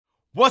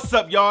What's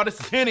up, y'all? This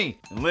is Henny.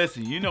 And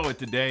listen, you know what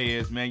today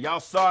is, man. Y'all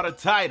saw the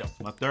title.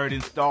 My third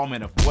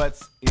installment of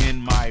What's in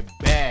My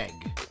Bag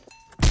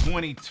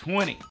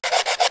 2020.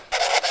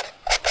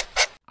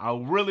 I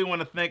really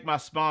want to thank my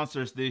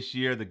sponsors this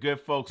year, the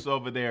good folks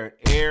over there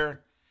at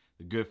Aer,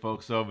 the good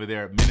folks over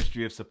there at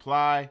Ministry of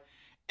Supply,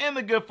 and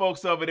the good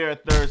folks over there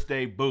at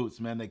Thursday Boots,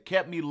 man. They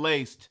kept me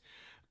laced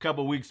a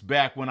couple weeks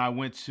back when I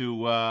went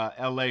to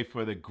LA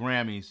for the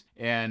Grammys,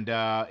 and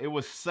it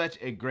was such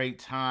a great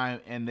time,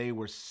 and they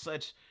were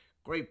such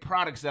great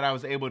products that I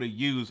was able to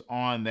use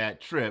on that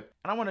trip.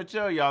 And I want to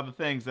tell y'all the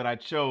things that I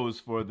chose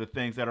for the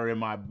things that are in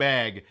my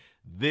bag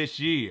this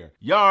year.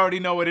 Y'all already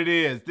know what it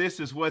is. This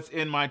is what's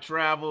in my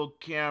travel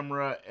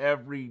camera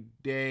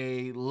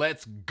everyday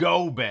let's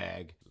go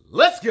bag.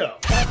 Let's go!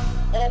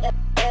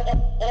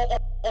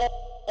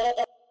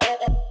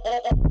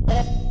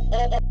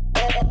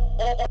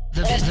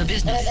 The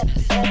business.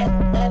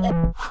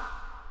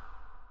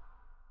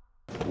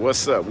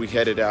 What's up? We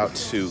headed out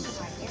to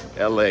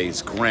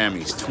LA's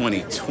Grammys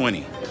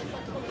 2020.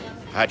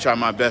 I try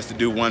my best to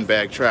do one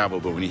bag travel,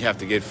 but when you have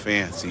to get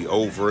fancy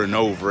over and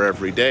over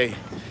every day,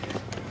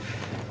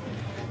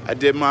 I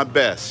did my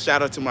best.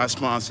 Shout out to my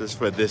sponsors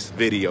for this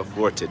video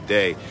for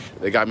today.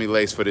 They got me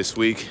laced for this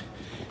week,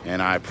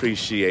 and I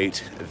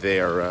appreciate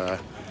their,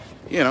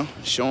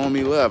 showing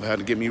me love, how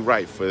to get me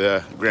right for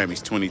the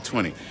Grammys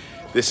 2020.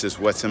 This is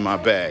what's in my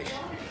bag.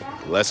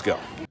 Let's go.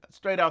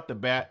 Straight out the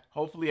bat,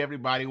 hopefully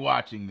everybody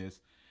watching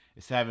this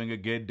is having a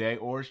good day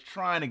or is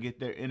trying to get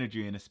their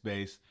energy in a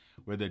space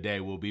where their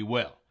day will be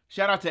well.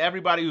 Shout out to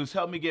everybody who's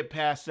helped me get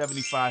past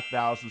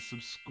 75,000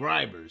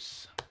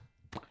 subscribers.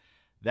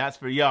 That's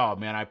for y'all,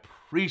 man. I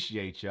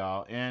appreciate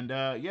y'all. And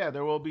yeah,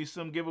 there will be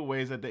some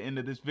giveaways at the end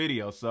of this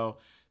video, so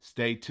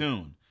stay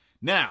tuned.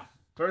 Now,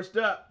 first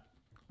up,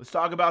 let's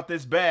talk about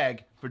this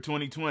bag for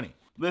 2020.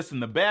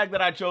 Listen, the bag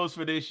that I chose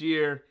for this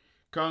year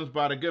comes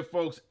by the good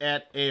folks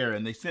at Aer,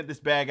 and they sent this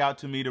bag out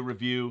to me to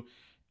review,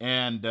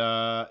 and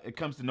it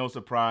comes to no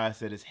surprise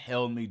that it's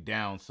held me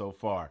down so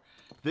far.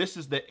 This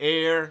is the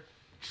Aer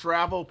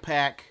Travel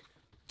Pack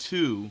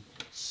 2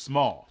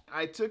 Small.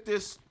 I took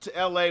this to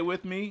LA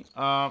with me.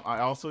 I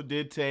also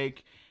did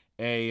take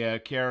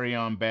a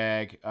carry-on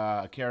bag,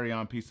 a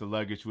carry-on piece of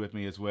luggage with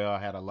me as well. I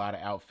had a lot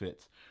of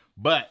outfits.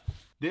 But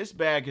this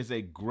bag is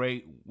a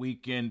great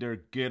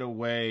weekender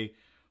getaway,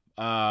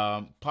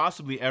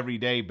 possibly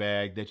everyday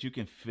bag that you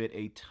can fit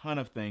a ton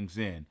of things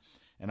in.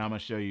 And I'm going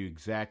to show you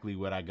exactly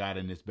what I got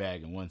in this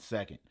bag in 1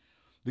 second.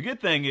 The good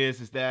thing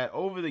is that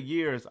over the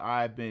years,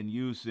 I've been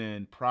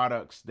using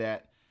products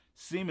that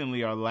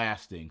seemingly are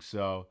lasting.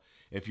 So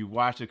if you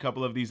watched a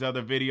couple of these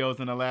other videos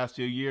in the last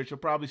few years, you'll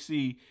probably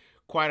see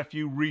quite a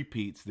few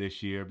repeats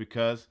this year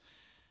because,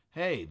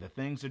 hey, the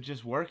things are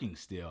just working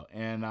still.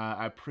 And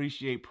I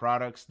appreciate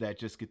products that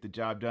just get the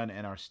job done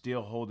and are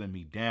still holding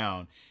me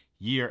down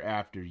year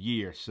after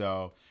year.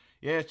 So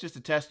yeah, it's just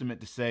a testament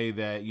to say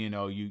that, you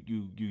know, you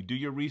do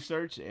your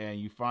research and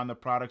you find the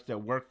products that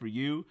work for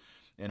you,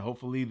 and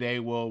hopefully they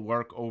will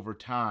work over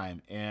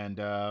time. And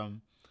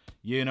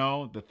you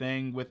know, the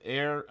thing with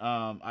Aer,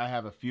 I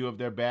have a few of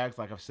their bags,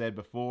 like I've said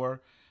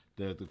before.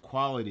 The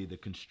quality, the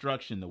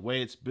construction, the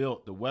way it's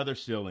built, the weather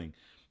sealing,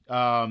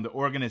 the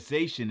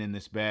organization in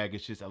this bag,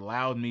 it's just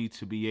allowed me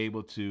to be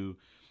able to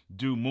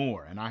do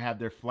more. And I have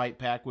their flight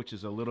pack, which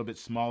is a little bit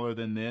smaller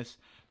than this.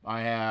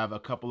 I have a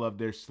couple of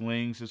their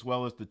slings as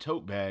well as the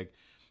tote bag.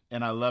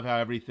 And I love how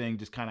everything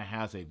just kind of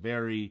has a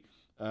very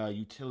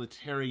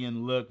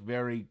utilitarian look,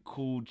 very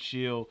cool,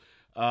 chill.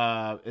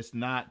 It's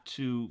not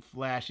too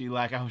flashy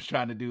like I was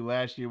trying to do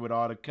last year with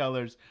all the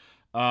colors,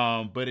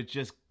 but it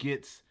just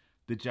gets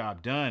the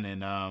job done.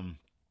 And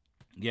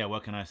yeah,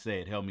 what can I say?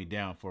 It held me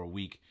down for a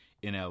week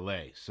in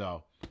LA.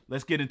 So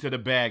let's get into the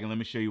bag and let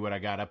me show you what I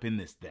got up in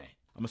this thing.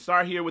 I'm gonna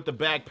start here with the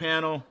back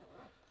panel,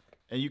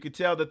 and you can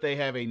tell that they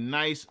have a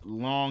nice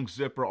long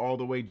zipper all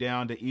the way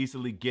down to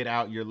easily get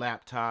out your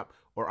laptop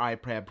or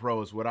iPad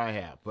Pro is what I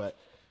have. But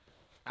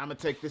I'm gonna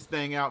take this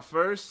thing out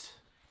first.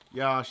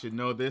 Y'all should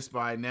know this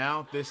by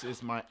now. This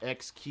is my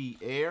X-Key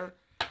Air,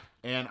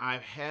 and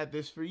I've had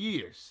this for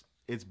years.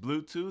 It's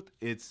Bluetooth.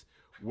 It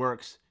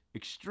works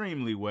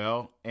extremely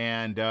well,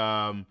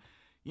 and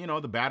you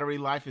know, the battery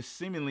life is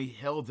seemingly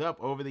held up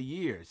over the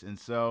years. And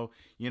so,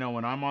 you know,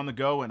 when I'm on the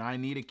go and I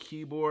need a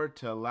keyboard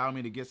to allow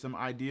me to get some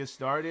ideas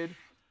started,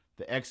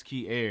 the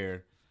X-Key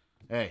Air,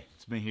 hey,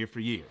 it's been here for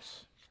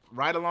years.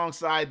 Right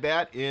alongside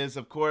that is,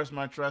 of course,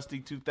 my trusty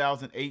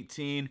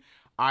 2018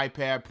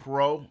 iPad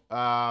Pro.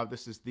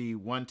 This is the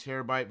 1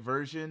 terabyte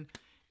version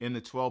in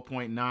the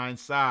 12.9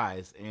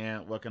 size.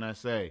 And what can I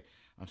say?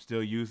 I'm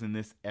still using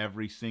this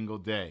every single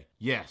day.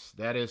 Yes,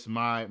 that is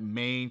my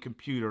main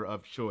computer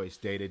of choice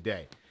day to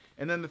day.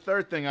 And then the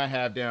third thing I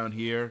have down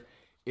here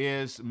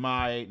is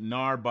my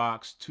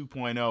Gnarbox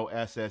 2.0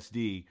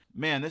 SSD.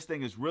 Man, this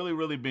thing has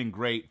really been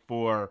great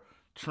for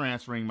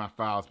transferring my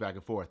files back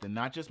and forth. And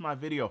not just my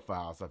video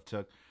files. I've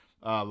took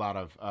a lot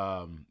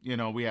of, you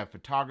know, we have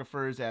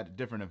photographers at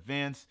different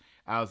events.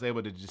 I was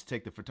able to just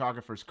take the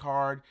photographer's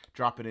card,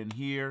 drop it in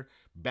here,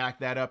 back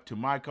that up to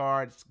my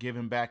card, give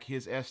him back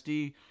his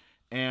SD,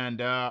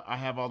 and I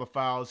have all the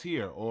files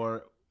here.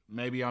 Or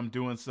maybe I'm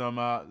doing some,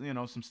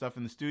 some stuff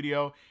in the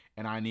studio,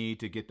 and I need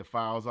to get the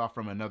files off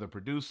from another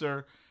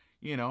producer.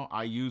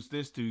 I use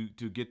this to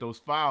get those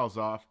files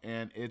off,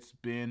 and it's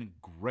been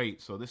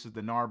great. So this is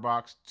the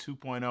Gnarbox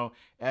 2.0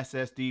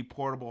 SSD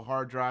portable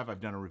hard drive. I've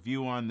done a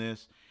review on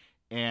this,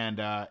 and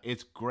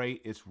it's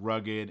great. It's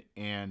rugged,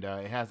 and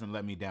it hasn't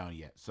let me down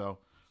yet. So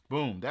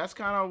boom, that's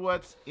kind of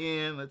what's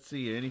in. Let's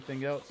see,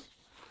 anything else?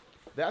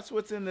 That's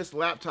what's in this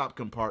laptop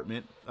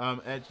compartment.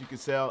 As you can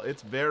tell,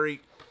 it's very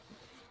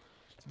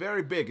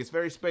big. It's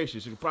very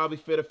spacious. You could probably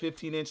fit a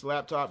 15-inch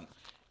laptop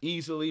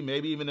easily,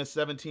 maybe even a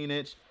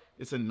 17-inch.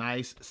 It's a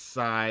nice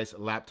size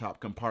laptop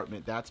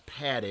compartment that's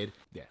padded.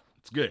 Yeah,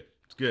 it's good.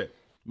 It's good.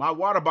 My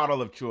water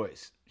bottle of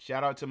choice,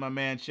 shout out to my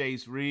man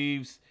Chase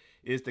Reeves,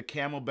 is the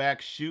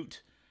Camelback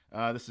Shoot.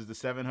 This is the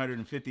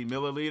 750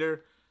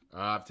 milliliter.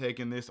 I've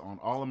taken this on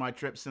all of my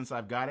trips since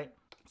I've got it.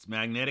 It's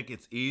magnetic,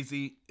 it's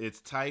easy, it's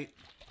tight.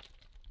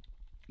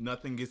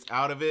 Nothing gets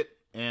out of it.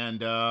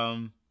 And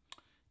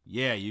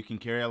yeah, you can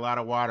carry a lot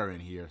of water in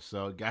here.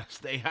 So gotta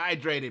stay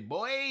hydrated,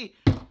 boy.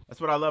 That's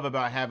what I love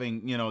about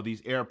having,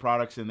 these Aer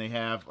products, and they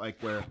have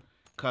like their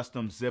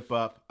custom zip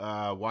up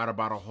water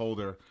bottle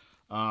holder.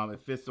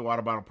 It fits the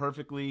water bottle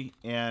perfectly,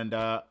 and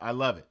I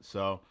love it.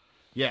 So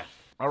yeah.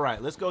 All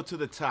right, let's go to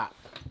the top.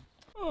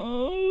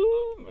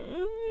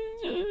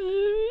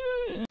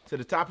 To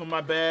the top of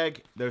my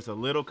bag, there's a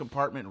little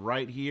compartment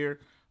right here.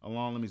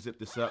 Let me zip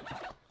this up.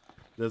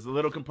 There's a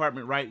little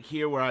compartment right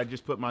here where I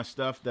just put my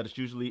stuff that is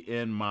usually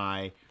in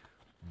my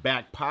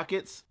back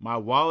pockets. My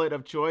wallet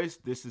of choice,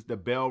 this is the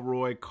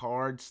Bellroy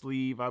card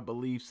sleeve, I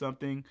believe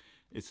something.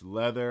 It's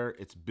leather,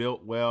 it's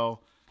built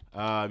well.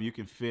 You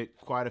can fit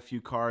quite a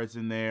few cards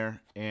in there,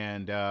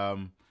 and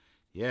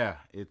yeah,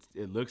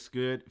 it looks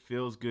good,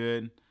 feels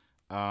good,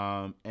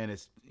 and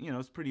it's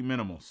it's pretty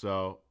minimal.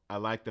 So I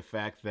like the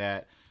fact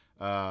that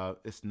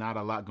it's not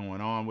a lot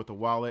going on with the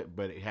wallet,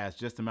 but it has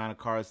just the amount of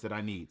cards that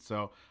I need.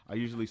 So I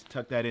usually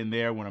tuck that in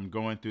there when I'm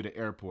going through the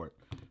airport.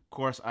 Of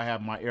course, I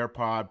have my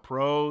AirPod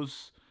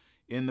Pros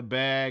in the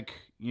bag.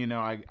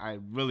 I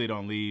really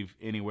don't leave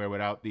anywhere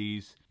without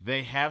these.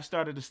 They have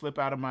started to slip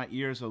out of my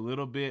ears a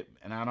little bit,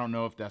 and I don't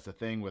know if that's a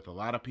thing with a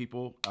lot of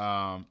people.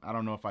 I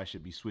don't know if I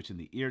should be switching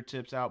the ear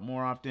tips out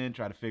more often,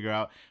 try to figure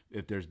out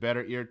if there's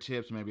better ear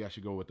tips. Maybe I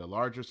should go with the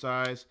larger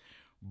size.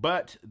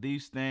 But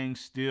these things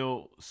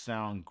still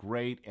sound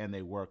great, and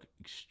they work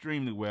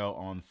extremely well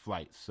on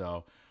flights.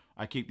 So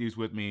I keep these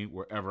with me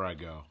wherever I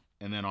go.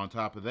 And then on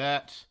top of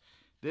that,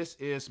 this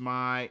is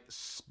my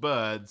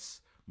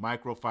Spuds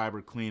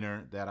microfiber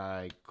cleaner that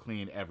I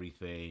clean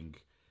everything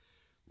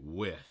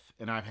with.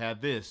 And I've had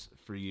this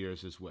for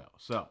years as well.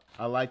 So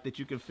I like that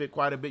you can fit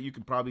quite a bit. You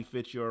can probably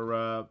fit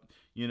your,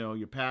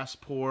 your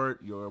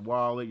passport, your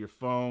wallet, your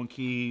phone,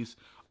 keys,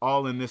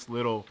 all in this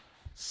little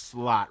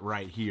slot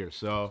right here.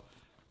 So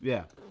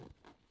yeah,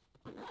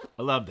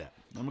 I love that.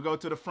 I'm gonna go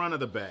to the front of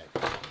the bag.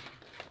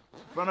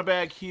 Front of the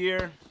bag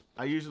here,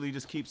 I usually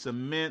just keep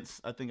some mints.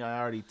 I think I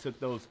already took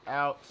those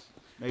out.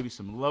 Maybe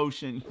some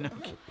lotion,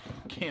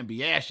 can't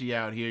be ashy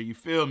out here, you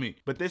feel me?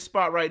 But this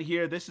spot right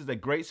here, this is a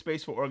great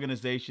space for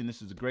organization.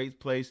 This is a great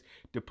place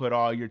to put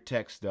all your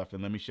tech stuff.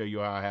 And let me show you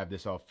how I have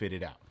this all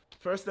fitted out.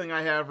 First thing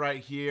I have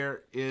right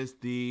here is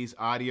these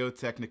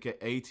Audio-Technica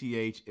ATH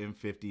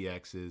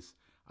M50Xs.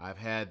 I've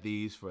had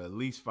these for at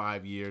least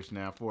 5 years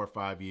now, 4 or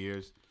 5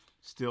 years.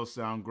 Still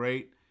sound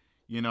great.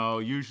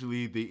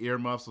 Usually the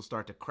earmuffs will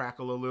start to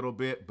crackle a little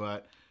bit,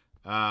 but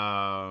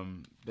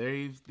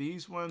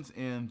these ones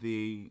in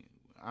the,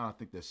 I don't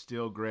think they're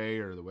steel gray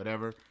or the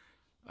whatever,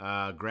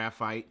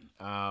 graphite,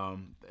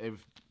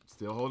 they've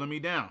still holding me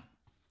down.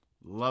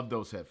 Love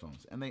those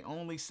headphones, and they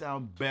only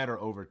sound better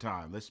over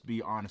time. Let's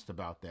be honest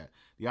about that.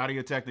 The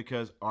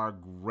Audio-Technicas are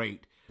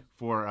great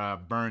for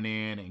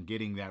burn-in and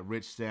getting that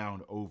rich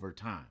sound over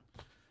time.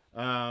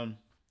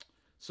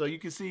 So you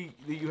can see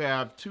that you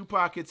have 2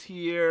 pockets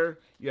here,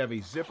 you have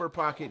a zipper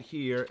pocket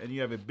here, and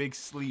you have a big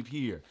sleeve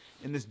here.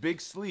 In this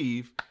big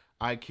sleeve,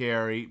 I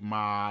carry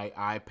my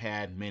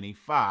iPad Mini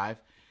 5,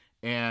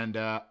 and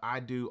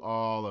I do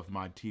all of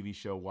my TV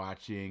show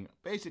watching.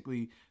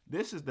 Basically,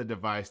 this is the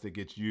device that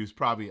gets used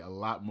probably a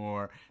lot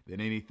more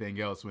than anything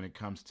else when it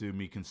comes to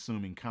me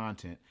consuming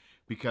content,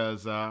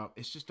 because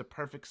it's just a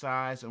perfect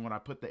size. And when I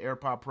put the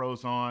AirPod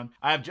Pros on,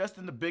 I have just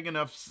in the big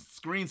enough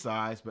screen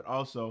size, but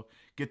also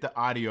get the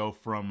audio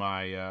from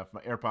my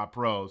AirPod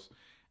Pros.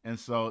 And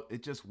so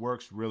it just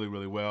works really,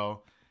 really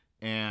well.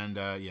 And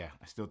yeah,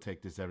 I still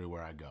take this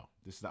everywhere I go.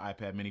 This is the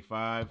iPad Mini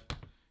 5.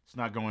 It's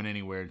not going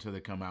anywhere until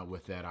they come out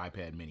with that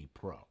iPad Mini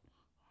Pro.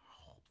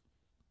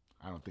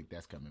 I don't think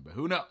that's coming, but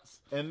who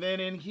knows? And then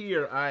in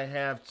here, I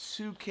have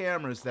 2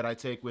 cameras that I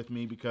take with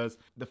me, because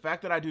the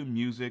fact that I do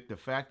music, the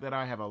fact that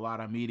I have a lot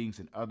of meetings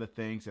and other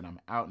things, and I'm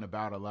out and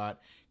about a lot,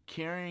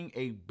 carrying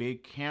a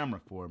big camera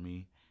for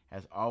me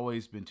has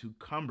always been too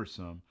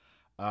cumbersome.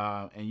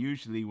 And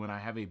usually when I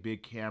have a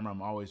big camera,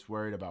 I'm always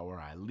worried about where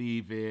I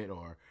leave it,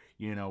 or,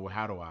 you know,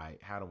 how do I,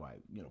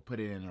 you know, put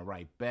it in the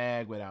right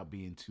bag without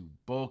being too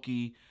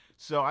bulky.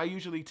 So I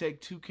usually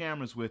take 2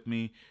 cameras with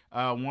me,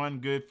 one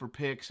good for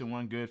pics and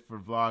one good for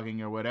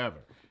vlogging or whatever.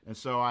 And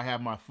so I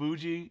have my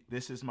Fuji.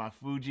 This is my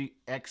Fuji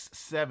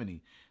X70.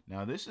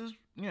 Now this is,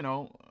 you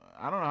know,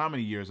 I don't know how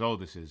many years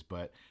old this is,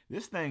 but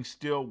this thing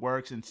still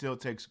works and still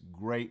takes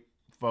great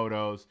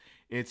photos.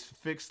 It's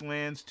fixed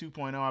lens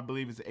 2.0, I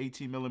believe it's an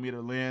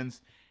 18mm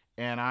lens,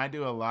 and I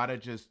do a lot of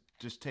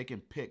just taking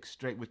pics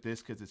straight with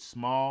this because it's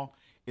small,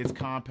 it's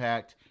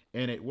compact,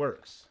 and it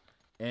works.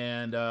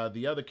 And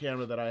the other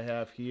camera that I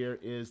have here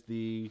is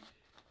the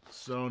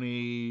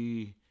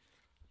Sony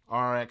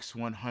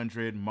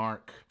RX100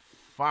 Mark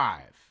V.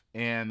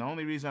 And the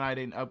only reason I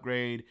didn't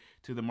upgrade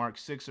to the Mark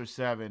 6 or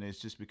 7 is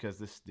just because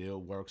this still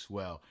works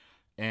well.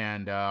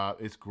 And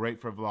it's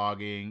great for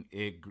vlogging.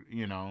 It,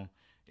 you know,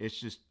 it's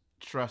just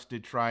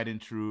trusted, tried and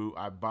true.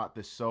 I bought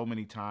this so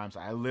many times.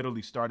 I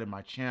literally started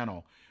my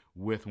channel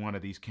with one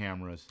of these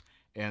cameras.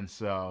 And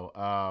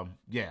so,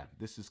 yeah,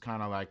 this is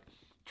kind of like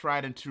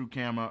tried and true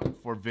camera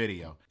for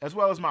video. As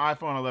well as my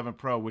iPhone 11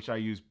 Pro, which I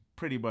use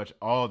pretty much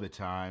all the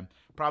time.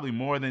 Probably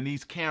more than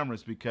these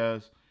cameras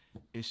because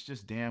it's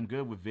just damn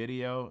good with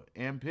video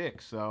and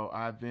pics. So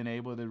I've been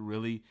able to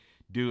really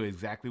do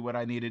exactly what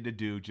I needed to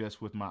do just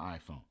with my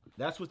iPhone.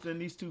 That's what's in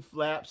these 2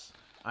 flaps.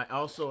 I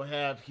also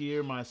have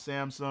here my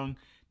Samsung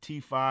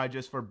T5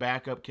 just for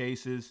backup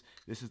cases.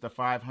 This is the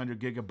 500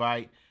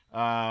 gigabyte,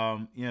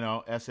 you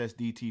know,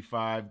 SSD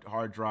T5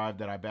 hard drive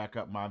that I back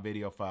up my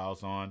video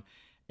files on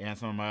and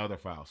some of my other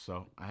files.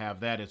 So I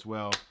have that as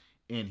well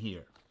in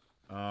here.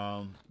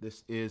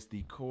 This is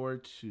the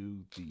cord to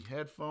the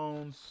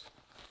headphones.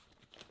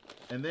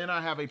 And then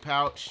I have a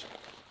pouch.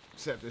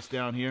 Set this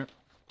down here.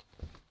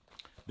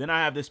 Then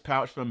I have this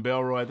pouch from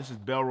Bellroy. This is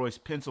Bellroy's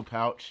pencil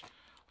pouch.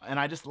 And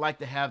I just like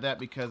to have that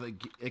because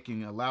it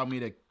can allow me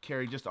to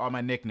carry just all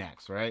my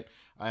knickknacks, right?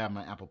 I have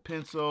my Apple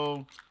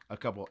Pencil, a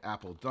couple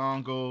Apple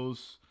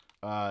dongles,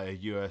 a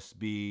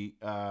USB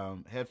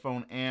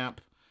headphone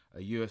amp,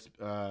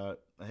 a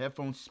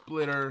headphone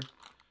splitter,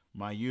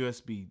 my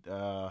USB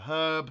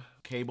hub,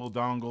 cable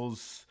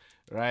dongles,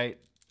 right?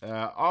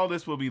 All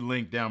this will be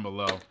linked down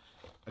below.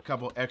 A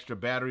couple extra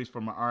batteries for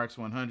my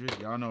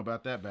RX100. Y'all know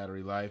about that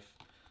battery life.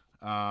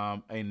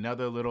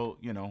 Another little,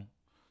 you know,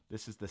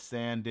 this is the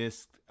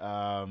SanDisk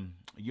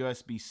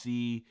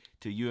USB-C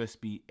to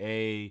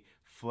USB-A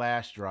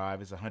flash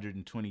drive. It's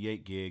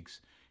 128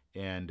 gigs,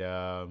 and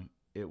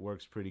it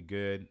works pretty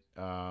good.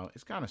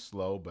 It's kind of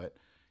slow, but,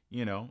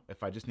 you know,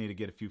 if I just need to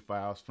get a few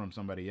files from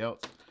somebody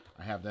else,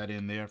 I have that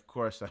in there. Of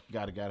course, I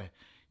gotta,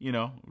 you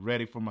know,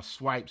 ready for my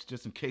swipes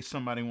just in case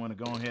somebody want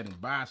to go ahead and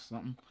buy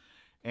something.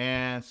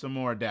 And some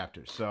more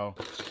adapters. So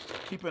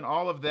keeping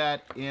all of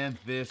that in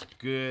this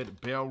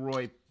good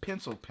Bellroy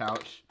pencil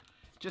pouch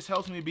just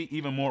helps me be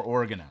even more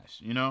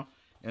organized, you know?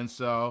 And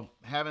so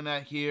having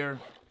that here,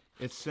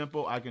 it's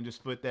simple. I can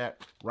just put that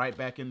right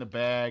back in the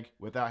bag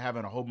without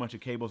having a whole bunch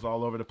of cables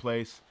all over the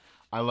place.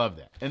 I love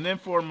that. And then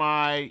for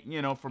my,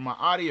 you know, for my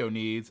audio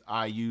needs,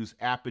 I use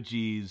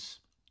Apogee's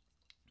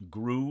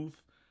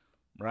Groove,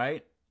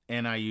 right?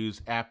 And I use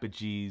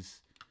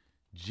Apogee's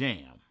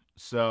Jam.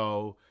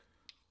 So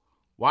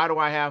why do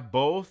I have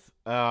both?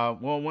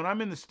 Well, when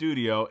I'm in the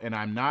studio and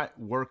I'm not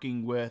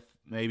working with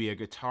maybe a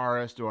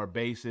guitarist or a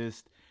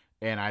bassist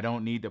and I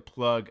don't need to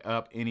plug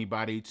up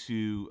anybody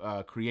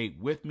to create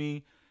with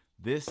me,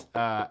 this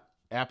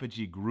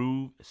Apogee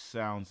Groove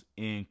sounds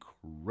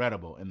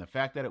incredible. And the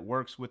fact that it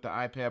works with the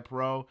iPad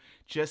Pro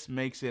just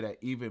makes it an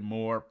even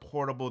more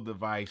portable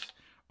device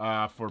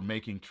for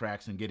making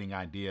tracks and getting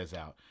ideas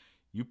out.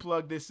 You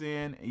plug this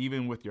in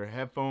even with your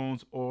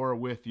headphones or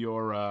with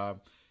your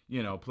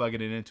you know,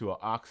 plugging it into an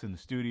aux in the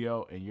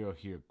studio, and you'll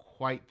hear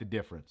quite the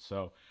difference.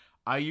 So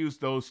I use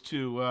those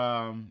 2,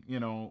 you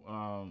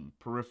know,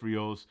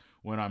 peripherals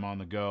when I'm on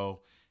the go,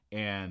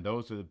 and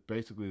those are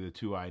basically the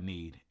 2 I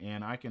need.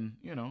 And I can,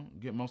 you know,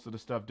 get most of the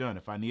stuff done.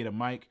 If I need a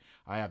mic,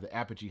 I have the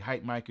Apogee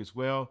Hype mic as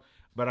well,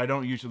 but I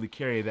don't usually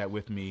carry that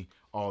with me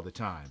all the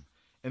time.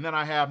 And then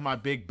I have my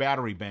big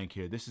battery bank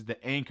here. This is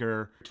the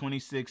Anker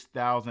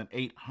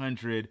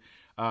 26,800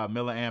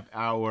 milliamp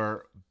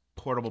hour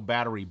portable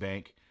battery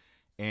bank.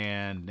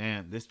 And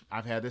man, this,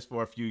 I've had this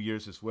for a few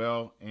years as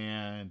well,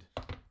 and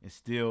it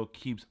still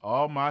keeps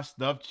all my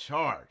stuff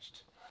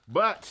charged.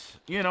 But,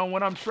 you know,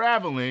 when I'm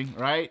traveling,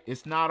 right,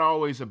 it's not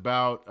always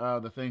about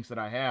the things that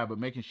I have, but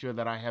making sure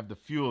that I have the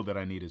fuel that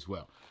I need as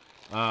well.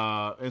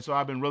 And so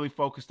I've been really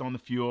focused on the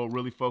fuel,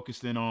 really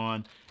focusing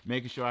on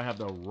making sure I have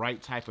the right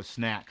type of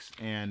snacks.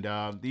 And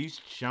these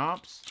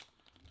Chomps,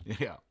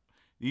 yeah,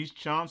 these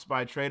Chomps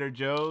by Trader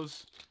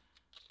Joe's,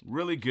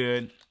 really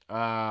good.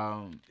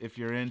 If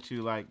you're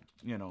into, like,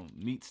 you know,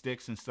 meat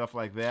sticks and stuff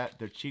like that,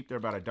 they're cheap. They're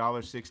about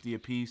 $1.60 a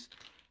piece,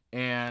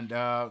 and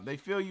they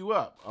fill you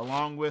up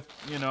along with,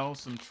 you know,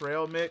 some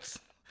trail mix.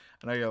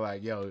 I know you're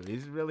like, yo,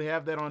 does it really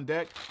have that on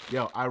deck?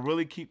 Yo, I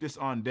really keep this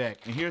on deck.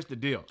 And here's the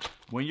deal: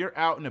 when you're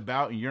out and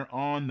about and you're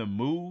on the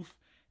move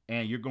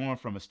and you're going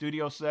from a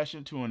studio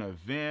session to an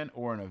event,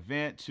 or an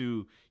event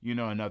to, you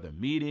know, another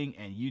meeting,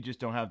 and you just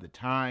don't have the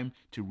time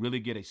to really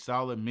get a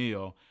solid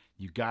meal,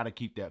 you got to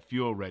keep that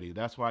fuel ready.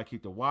 That's why I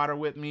keep the water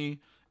with me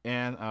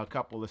and a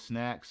couple of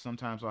snacks.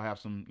 Sometimes I'll have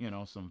some, you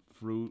know, some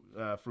fruit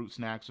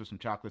snacks or some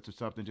chocolates or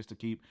something just to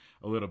keep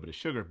a little bit of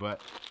sugar.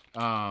 But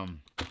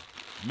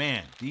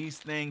man, these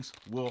things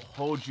will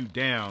hold you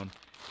down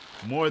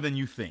more than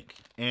you think.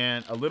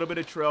 And a little bit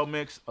of trail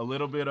mix, a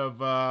little bit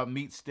of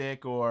meat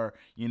stick or,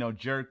 you know,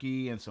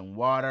 jerky, and some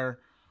water,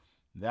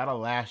 that'll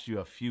last you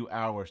a few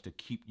hours to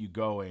keep you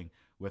going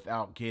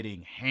without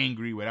getting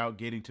hangry, without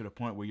getting to the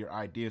point where your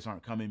ideas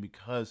aren't coming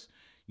because,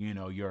 you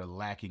know, you're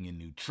lacking in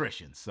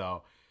nutrition.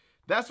 So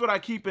that's what I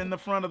keep in the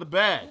front of the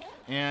bag.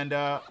 And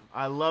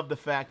I love the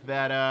fact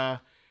that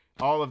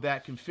all of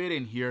that can fit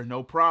in here,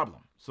 no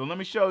problem. So let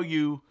me show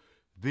you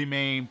the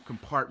main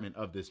compartment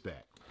of this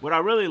bag. What I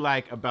really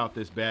like about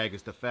this bag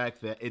is the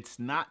fact that it's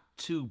not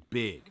too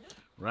big,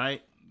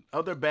 right?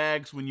 Other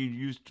bags, when you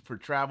use for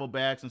travel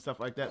bags and stuff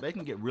like that, they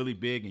can get really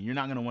big and you're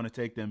not gonna wanna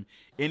take them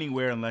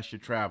anywhere unless you're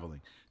traveling.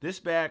 This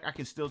bag, I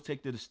can still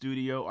take to the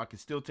studio, I can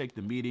still take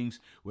to meetings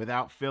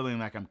without feeling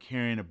like I'm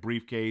carrying a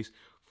briefcase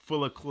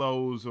full of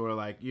clothes or,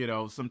 like, you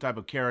know, some type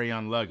of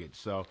carry-on luggage.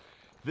 So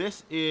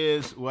this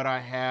is what I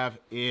have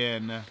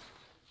in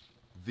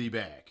the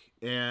bag.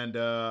 And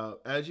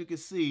as you can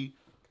see,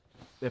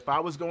 if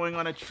I was going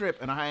on a trip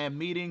and I had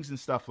meetings and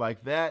stuff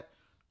like that,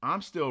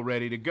 I'm still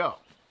ready to go.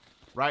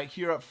 Right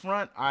here up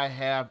front, I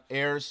have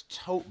Aer's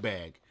tote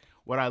bag.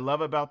 What I love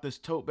about this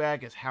tote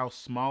bag is how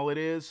small it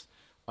is,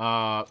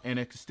 and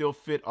it can still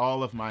fit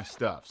all of my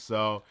stuff.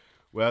 So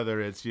whether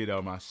it's, you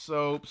know, my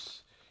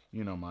soaps,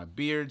 you know, my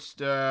beard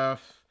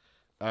stuff,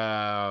 you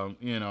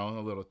know,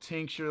 a little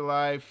tincture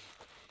life,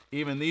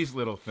 even these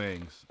little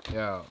things.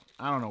 Yeah,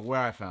 I don't know where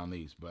I found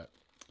these, but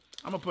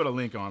I'm gonna put a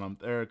link on them.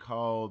 They're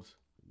called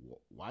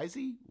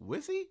Wizzy?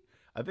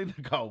 I think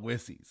they're called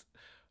Wizzies.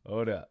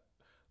 Hold up.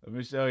 Let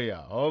me show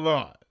y'all. Hold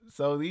on.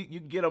 So you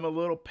can get them a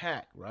little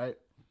pack, right?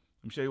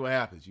 Let me show you what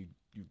happens. You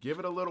give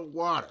it a little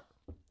water.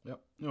 Yep,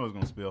 you know it's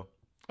going to spill.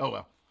 Oh,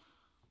 well.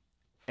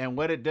 And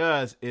what it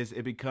does is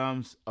it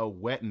becomes a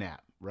wet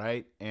nap,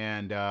 right?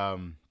 And,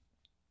 man,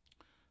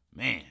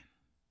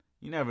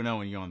 you never know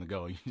when you're on the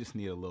go. You just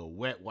need a little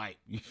wet wipe.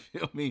 You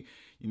feel me?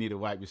 You need to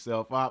wipe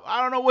yourself off.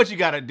 I don't know what you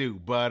got to do,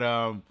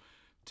 but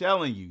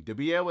telling you, to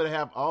be able to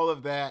have all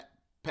of that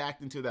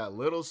packed into that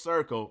little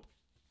circle,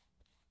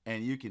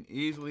 and you can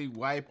easily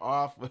wipe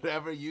off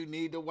whatever you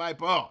need to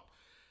wipe off.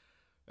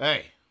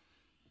 Hey,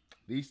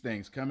 these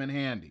things come in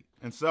handy.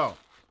 And so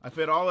I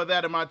fit all of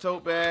that in my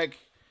tote bag,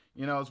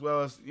 you know, as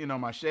well as, you know,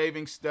 my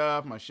shaving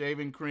stuff, my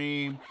shaving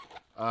cream,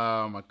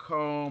 my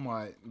comb,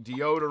 my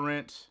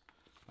deodorant.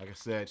 Like I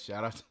said,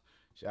 shout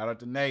out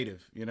to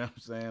Native, you know what I'm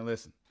saying?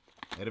 Listen,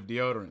 Native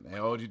deodorant, they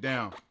hold you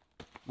down.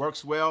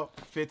 Works well,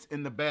 fits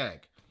in the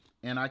bag.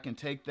 And I can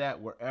take that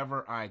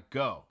wherever I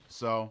go.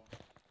 So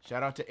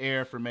shout out to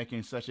Aer for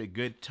making such a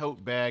good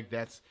tote bag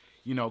that's,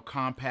 you know,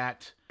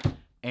 compact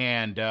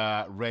and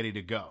ready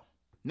to go.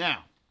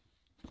 Now,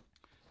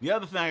 the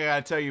other thing I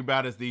gotta tell you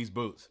about is these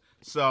boots.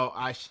 So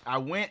I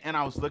went and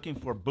I was looking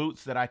for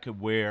boots that I could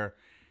wear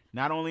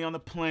not only on the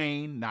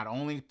plane, not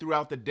only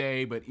throughout the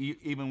day, but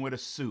even with a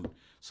suit.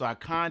 So I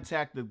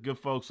contacted the good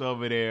folks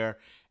over there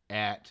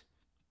at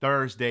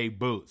Thursday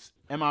Boots.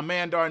 And my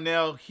man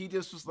Darnell, he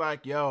just was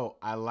like, yo,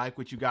 I like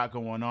what you got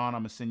going on.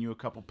 I'm gonna send you a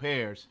couple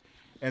pairs.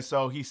 And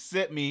so he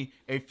sent me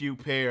a few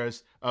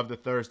pairs of the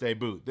Thursday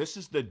boot. This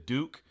is the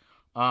Duke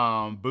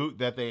boot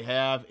that they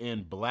have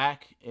in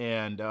black.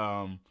 And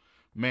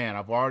man,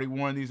 I've already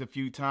worn these a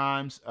few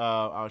times.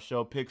 I'll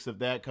show pics of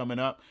that coming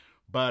up.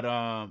 But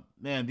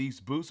man, these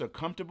boots are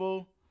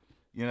comfortable.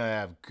 You know, they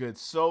have good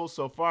soles.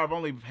 So far, I've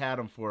only had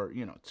them for,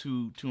 you know,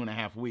 two and a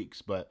half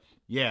weeks. But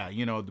yeah,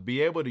 you know, to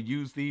be able to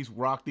use these,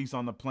 rock these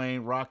on the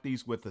plane, rock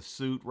these with a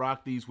suit,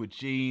 rock these with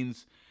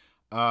jeans.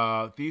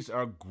 These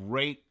are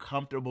great,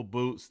 comfortable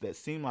boots that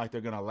seem like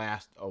they're going to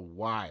last a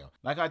while.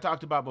 Like I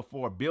talked about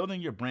before,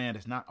 building your brand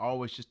is not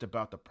always just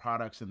about the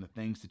products and the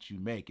things that you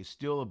make. It's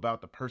still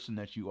about the person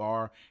that you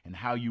are and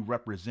how you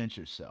represent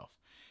yourself.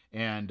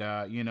 And,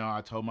 you know,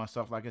 I told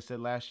myself, like I said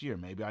last year,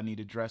 maybe I need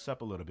to dress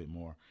up a little bit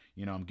more.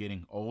 You know, I'm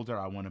getting older.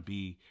 I want to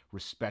be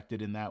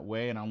respected in that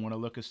way, and I want to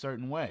look a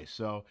certain way.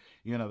 So,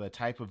 you know, the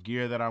type of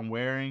gear that I'm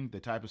wearing, the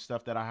type of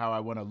stuff how I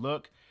want to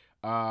look,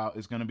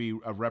 is going to be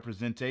a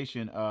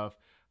representation of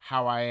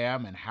how I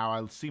am and how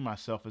I see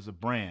myself as a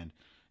brand.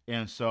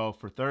 And so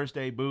for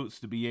Thursday Boots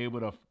to be able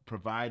to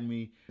provide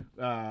me,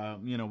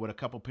 you know, with a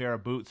couple pair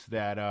of boots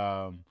that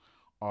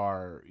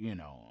are, you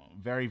know,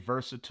 very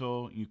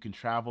versatile. You can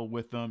travel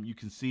with them. You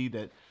can see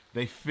that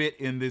they fit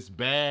in this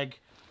bag.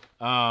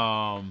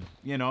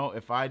 You know,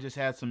 if I just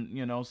had some,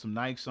 you know, some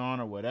Nikes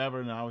on or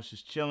whatever, and I was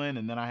just chilling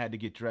and then I had to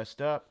get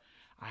dressed up,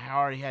 I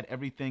already had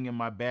everything in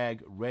my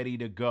bag ready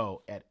to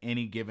go at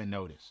any given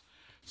notice.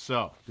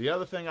 So the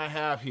other thing I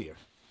have here,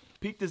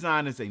 Peak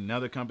Design is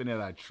another company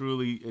that I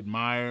truly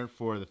admire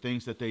for the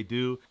things that they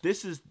do.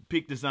 This is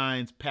Peak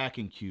Design's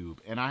packing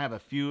cube, and I have a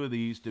few of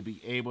these to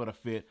be able to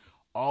fit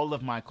all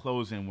of my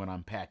clothes in when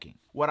I'm packing.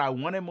 What I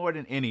wanted more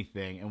than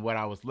anything, and what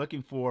I was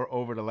looking for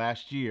over the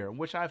last year,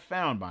 which I've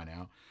found by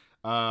now,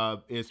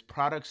 is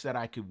products that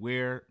I could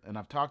wear, and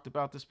I've talked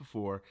about this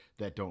before,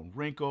 that don't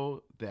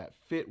wrinkle, that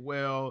fit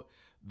well,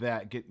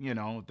 that get,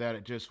 that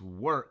it just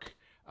work,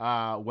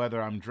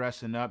 whether I'm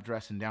dressing up,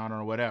 dressing down,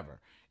 or whatever.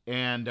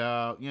 And,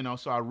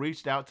 so I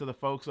reached out to the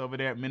folks over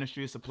there at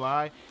Ministry of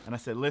Supply, and I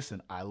said,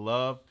 listen, I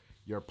love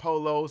your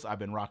polos. I've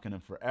been rocking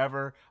them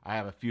forever. I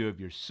have a few of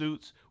your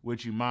suits.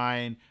 Would you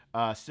mind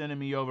sending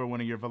me over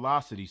one of your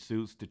Velocity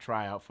suits to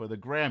try out for the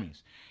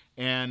Grammys?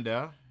 And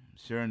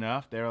sure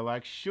enough, they were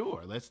like,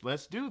 sure,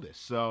 let's do this.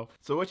 So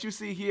what you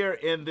see here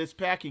in this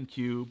packing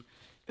cube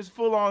is a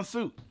full-on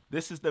suit.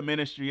 This is the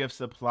Ministry of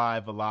Supply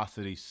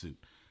Velocity suit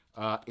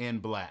in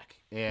black.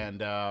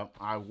 And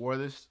I wore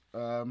this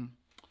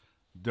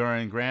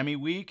during Grammy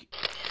week.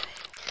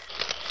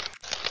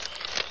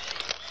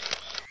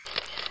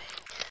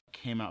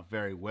 Came out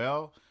very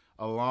well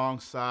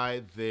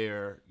alongside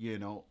their,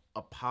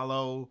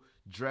 Apollo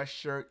dress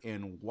shirt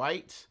in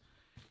white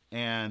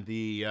and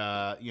the,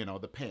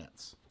 the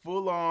pants.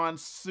 Full-on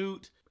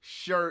suit,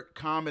 shirt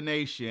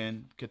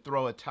combination, could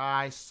throw a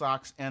tie,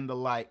 socks, and the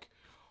like,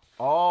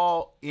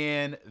 all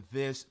in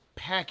this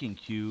packing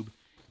cube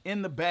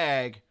in the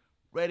bag,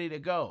 ready to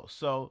go.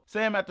 So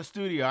say I'm at the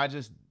studio, I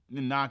just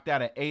knocked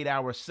out an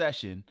 8-hour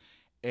session,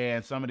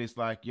 and somebody's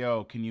like,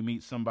 yo, can you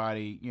meet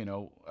somebody,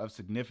 of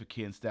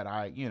significance that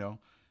I,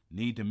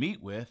 need to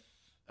meet with?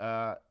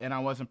 And I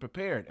wasn't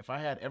prepared. If I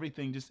had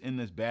everything just in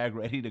this bag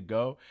ready to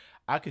go,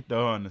 I could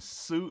throw on the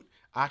suit,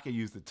 I could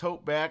use the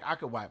tote bag, I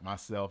could wipe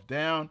myself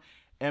down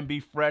and be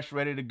fresh,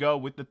 ready to go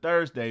with the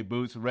Thursday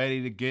boots,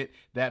 ready to get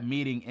that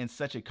meeting in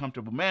such a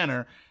comfortable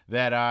manner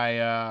that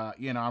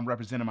I'm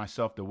representing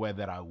myself the way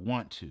that I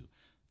want to.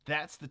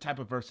 That's the type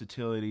of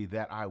versatility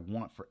that I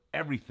want for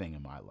everything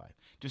in my life.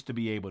 Just to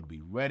be able to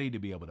be ready, to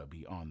be able to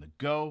be on the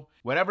go.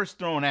 Whatever's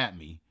thrown at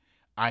me,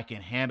 I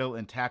can handle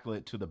and tackle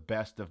it to the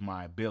best of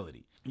my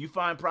ability. You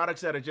find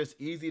products that are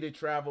just easy to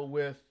travel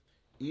with,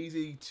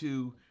 easy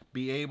to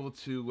be able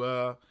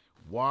to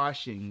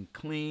wash and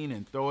clean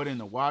and throw it in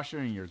the washer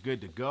and you're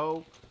good to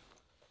go.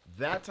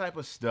 That type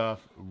of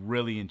stuff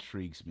really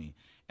intrigues me.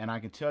 And I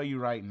can tell you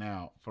right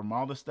now, from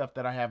all the stuff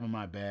that I have in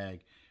my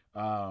bag,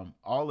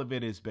 all of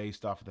it is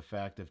based off of the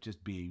fact of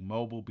just being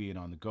mobile, being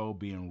on the go,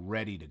 being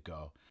ready to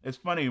go. It's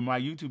funny, my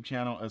YouTube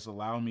channel has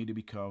allowed me to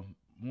become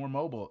more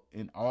mobile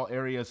in all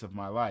areas of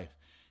my life.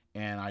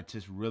 And I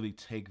just really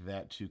take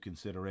that to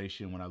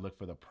consideration when I look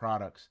for the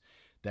products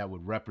that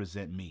would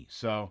represent me.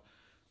 So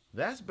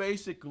that's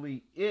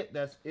basically it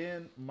that's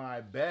in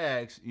my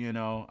bags.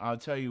 I'll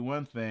tell you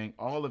one thing,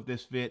 all of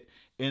this fit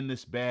in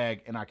this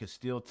bag and I can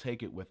still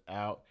take it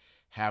without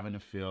having to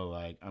feel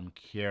like I'm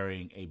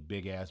carrying a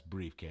big ass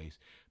briefcase,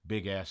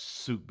 big ass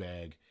suit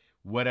bag,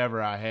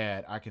 whatever I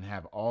had, I can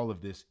have all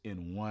of this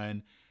in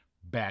one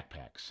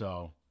backpack.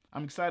 So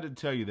I'm excited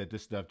to tell you that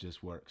this stuff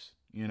just works.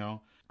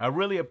 I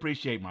really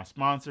appreciate my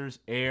sponsors,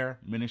 Aer,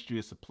 Ministry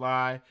of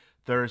Supply,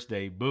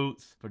 Thursday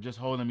Boots, for just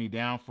holding me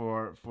down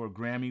for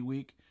Grammy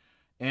week.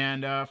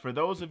 And for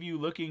those of you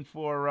looking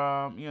for,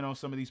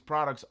 some of these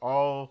products,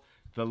 all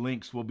the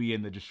links will be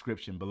in the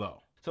description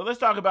below. So let's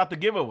talk about the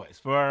giveaways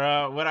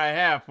for what I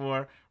have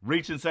for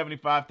reaching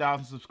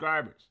 75,000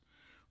 subscribers.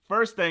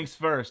 First things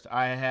first,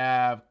 I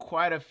have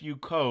quite a few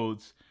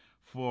codes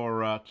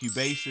for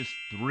Cubasis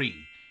 3.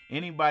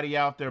 Anybody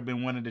out there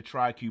been wanting to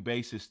try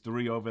Cubasis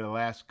 3 over the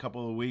last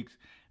couple of weeks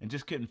and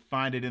just couldn't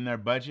find it in their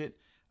budget?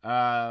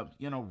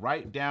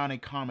 Write down a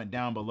comment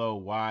down below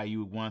why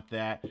you want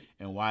that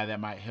and why that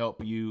might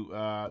help you,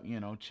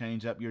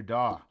 change up your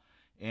DAW.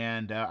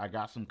 And I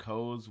got some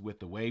codes with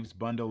the Waves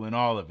bundle and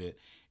all of it,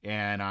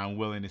 and I'm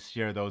willing to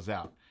share those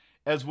out.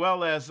 As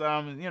well as,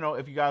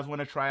 if you guys want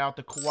to try out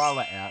the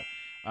Koala app,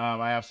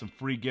 I have some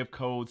free gift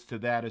codes to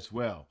that as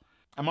well.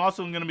 I'm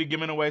also going to be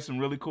giving away some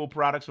really cool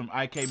products from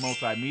IK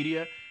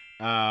Multimedia.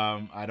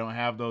 I don't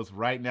have those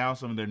right now.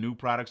 Some of their new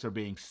products are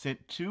being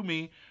sent to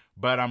me,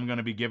 but I'm going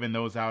to be giving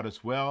those out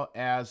as well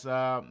as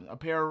a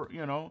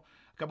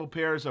couple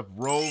pairs of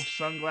Rove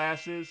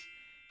sunglasses.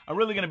 I'm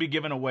really going to be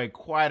giving away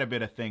quite a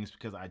bit of things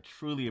because I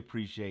truly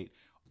appreciate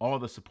all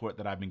the support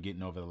that I've been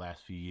getting over the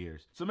last few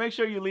years. So make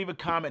sure you leave a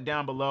comment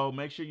down below.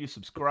 Make sure you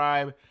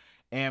subscribe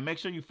and make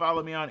sure you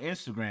follow me on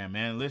Instagram,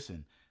 man.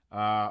 Listen,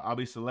 I'll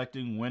be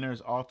selecting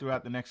winners all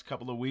throughout the next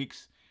couple of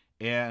weeks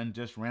and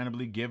just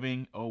randomly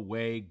giving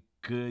away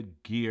good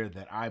gear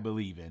that I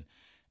believe in.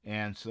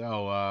 And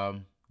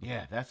so,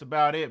 yeah, that's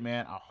about it,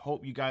 man. I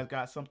hope you guys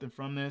got something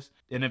from this.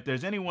 And if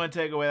there's any one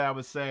takeaway that I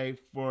would say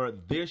for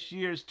this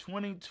year's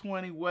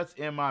 2020, what's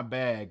in my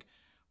bag,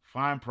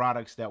 find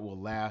products that will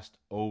last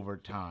over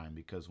time.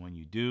 Because when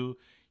you do,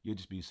 you'll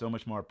just be so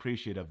much more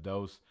appreciative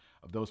of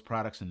those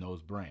products and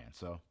those brands.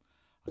 So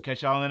I'll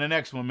catch y'all in the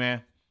next one,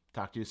 man.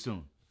 Talk to you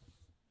soon.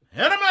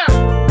 Hit 'em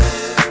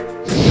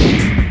out!